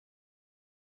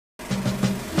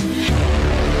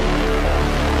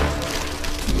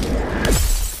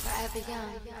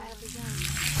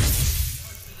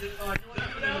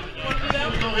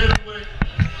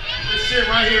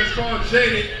called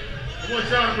Jaded. I want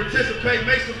y'all to participate.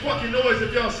 Make some fucking noise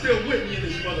if y'all still with me in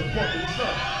this motherfucker. What's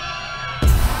up?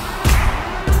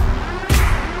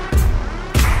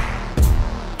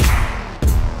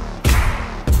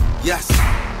 Yes.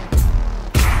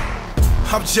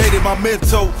 I'm jaded, my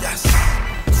mental. Yes.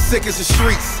 Sick as the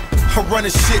streets. I'm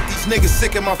running shit, these niggas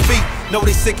sick at my feet. Know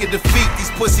they sick of defeat, these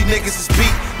pussy niggas is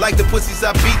beat. Like the pussies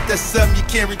I beat, that's something you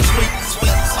can't retweet.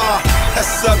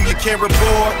 That's something you can't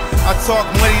report. I talk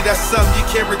money, that's something you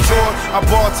can't retort. I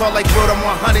ball talk like bro, I'm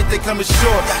 100, they coming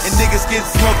short. And niggas get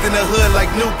smoked in the hood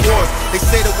like Newports. They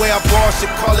say the way I ball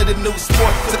should call it a new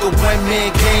sport. Took a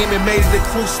one-man game and made it a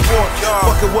crew sport.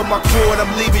 Fucking with my crew and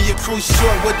I'm leaving your crew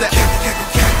short with the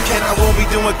I won't be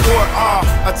doing court.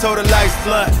 I told her life's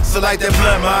blunt, so like that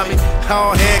blunt, mommy. I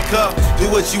don't handcuff,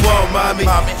 do what you want, mommy.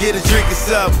 Get a drink or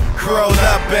something, roll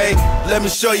up, babe. Let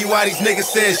me show you why these niggas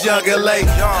say it's young LA.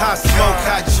 I smoke,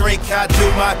 I drink, I do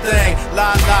my thing.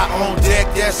 La la on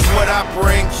deck, that's what I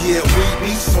bring. Yeah, we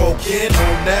be smoking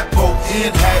on that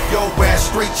potent. Have your ass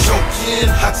straight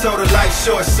choking. I told her life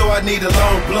short, so I need a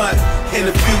long blunt and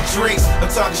a few drinks.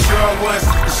 I'm talking strong ones.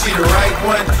 Is she the right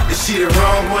one? Is she the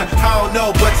wrong one? I don't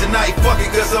know, but tonight, fuck it,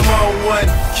 cause I'm on one.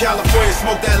 California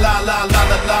smoke that la la la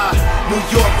la la. New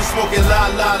York we smoking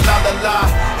la la la la la.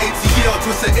 ATL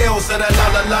twisted L's of that la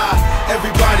la la.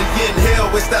 Everybody getting hell,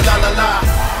 it's that la la la.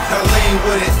 I lean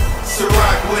with it, so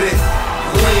rock with it.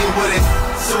 Lean with it,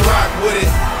 so rock with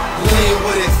it. Lean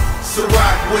with it, so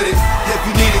rock with it. If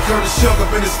you need it, come to shook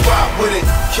up in the spot with it.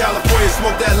 California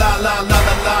smoke that la la la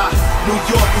la la. New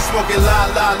York we smoking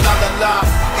la la la la la.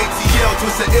 ATL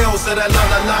twisted L's of that la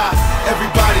la la.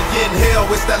 Everybody getting hell,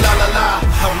 it's that la la la.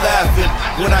 I'm laughing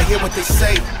when I hear what they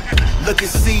say. Look and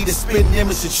see the spitting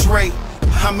image of Trey.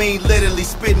 I mean literally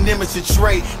spitting image of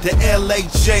Dre. The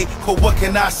LAJ, but what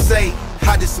can I say?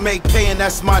 I just make pay and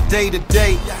that's my day to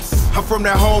day. I'm from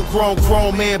that homegrown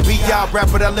grown man B.I.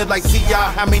 rapper that live like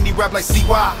T.I. How many rap like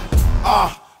C.Y.?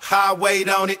 I wait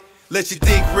on it. Let you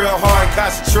think real hard,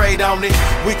 concentrate on it.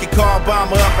 We can call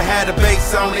Obama up and have a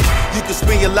base on it. You can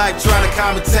spend your life trying to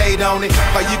commentate on it.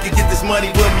 Or you can get this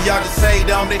money with me, y'all just hate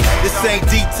on it. This ain't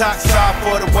detox, sorry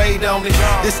for the weight on it.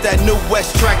 This that new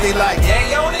West track, they like,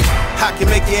 yay on it? I can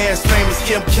make your ass famous,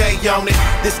 Kim K on it.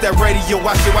 This that radio,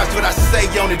 watch what I say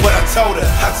on it. But I told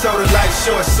her life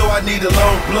short, so I need a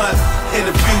long blunt and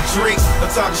a few drinks.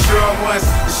 I'm talking strong ones.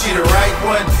 Is she the right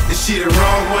one? Is she the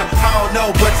wrong one? I don't know,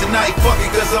 but tonight, fuck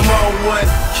it, cause I'm on one.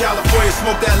 California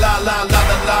smoke that la la la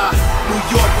la la. New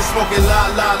York we smoking la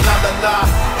la la la la.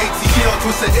 ATL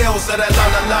twisted L's of that la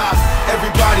la la.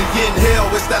 Everybody getting hell,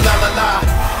 it's that la la la.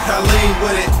 I lean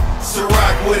with it, so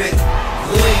rock with it.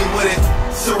 Lean with it,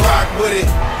 so rock with it.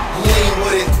 Lean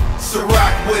with it, so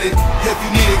rock with it. If you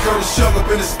need it, girl, to show up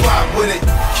in the spot with it.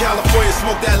 California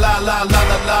smoke that la la la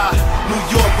la la. New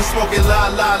York we smoking la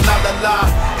la la la la.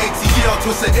 ATL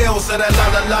twisted L's of that la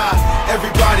la la.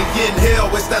 Everybody getting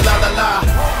hell, it's that la la la.